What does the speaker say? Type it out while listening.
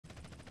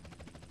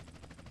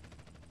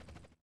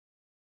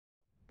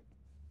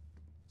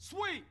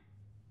Sweet!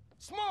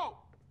 Smoke!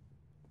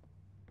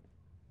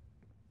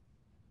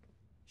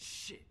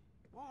 Shit,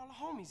 where all the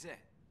homies at?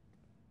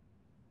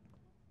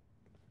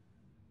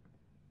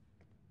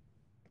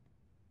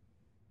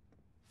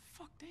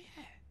 Fuck they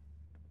at?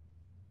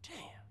 Damn.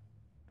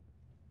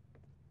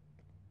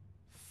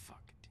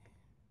 Fuck it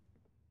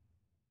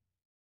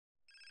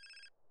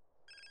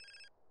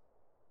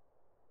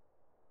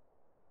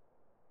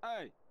then.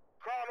 Hey.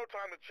 Carl, no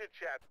time to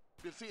chit-chat.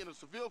 Been seeing a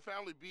Seville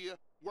family beer,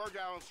 work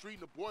out on the street,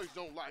 and the boys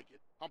don't like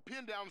it. I'm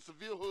pinned down in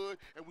Seville hood,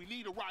 and we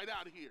need a ride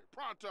out of here.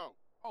 Pronto.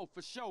 Oh,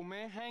 for sure,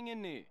 man. Hang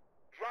in there.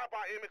 Drop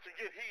by Emmett and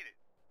get heated.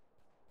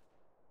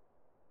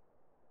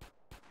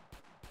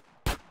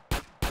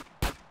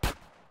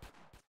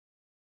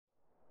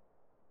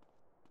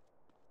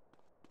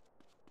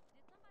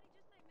 Did somebody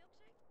just say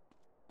milkshake?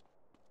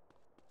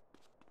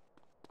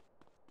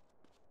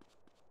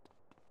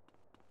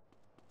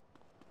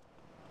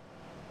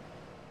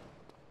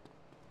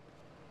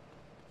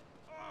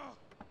 Oh,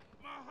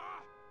 my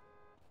heart!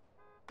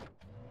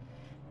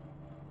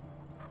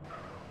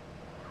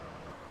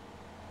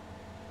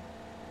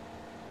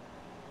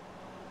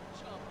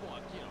 Jump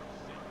on, get on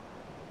shit.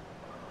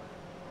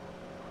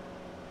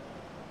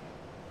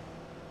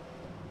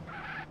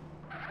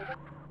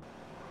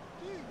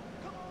 Dude,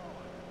 come on!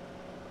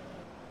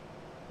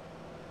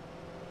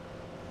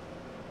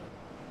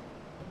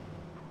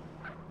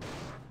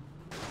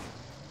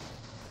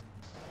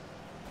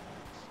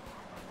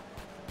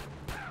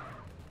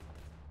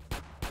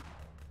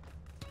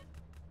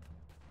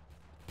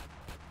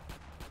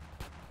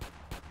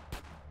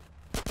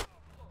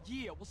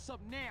 Yeah, what's up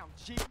now,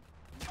 G?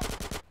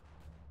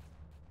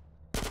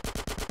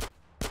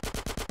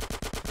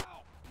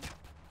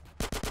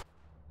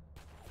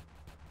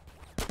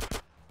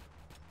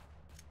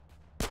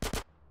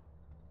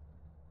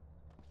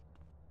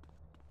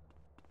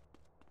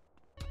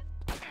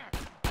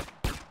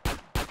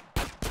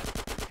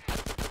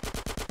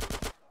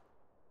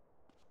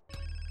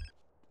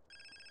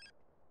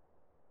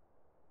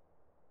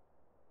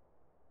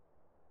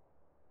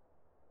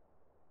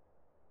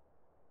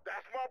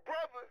 That's my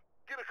brother.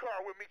 Get a car,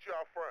 we'll meet you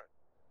out front.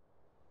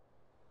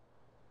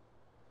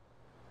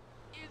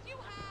 Is you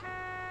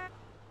high?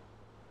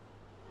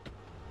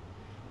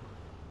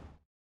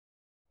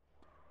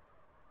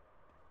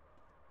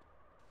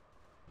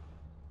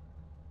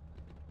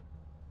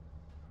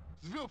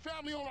 Seville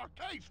family on our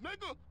case,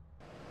 nigga!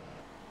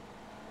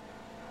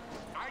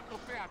 I ain't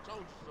gonna say I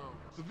told you so.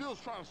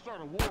 Seville's trying to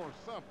start a war or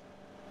something.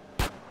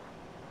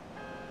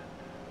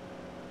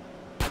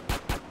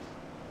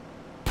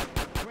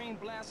 Green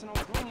blasting on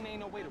green ain't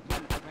no way to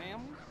run the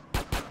families.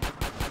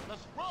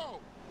 Let's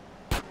roll!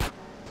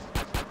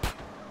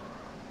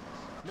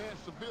 Man,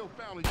 Seville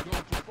family's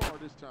gone too far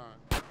this time.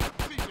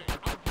 CJ,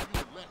 I'll give you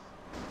a lesson.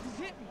 You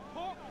hit me,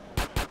 punk!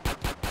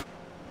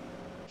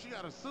 She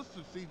got a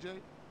sister,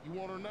 CJ. You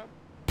want her number?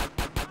 It's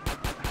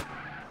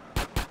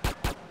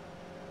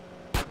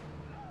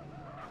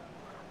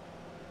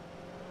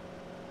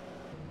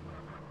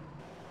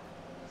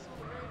on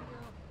the radio.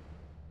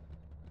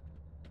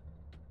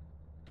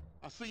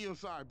 I'll see you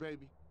inside,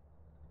 baby.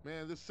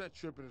 Man, this set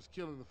tripping is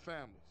killing the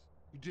families.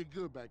 You did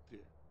good back there.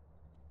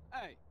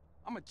 Hey,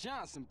 I'm a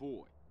Johnson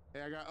boy.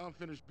 Hey, I got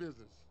unfinished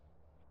business.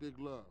 Big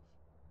love.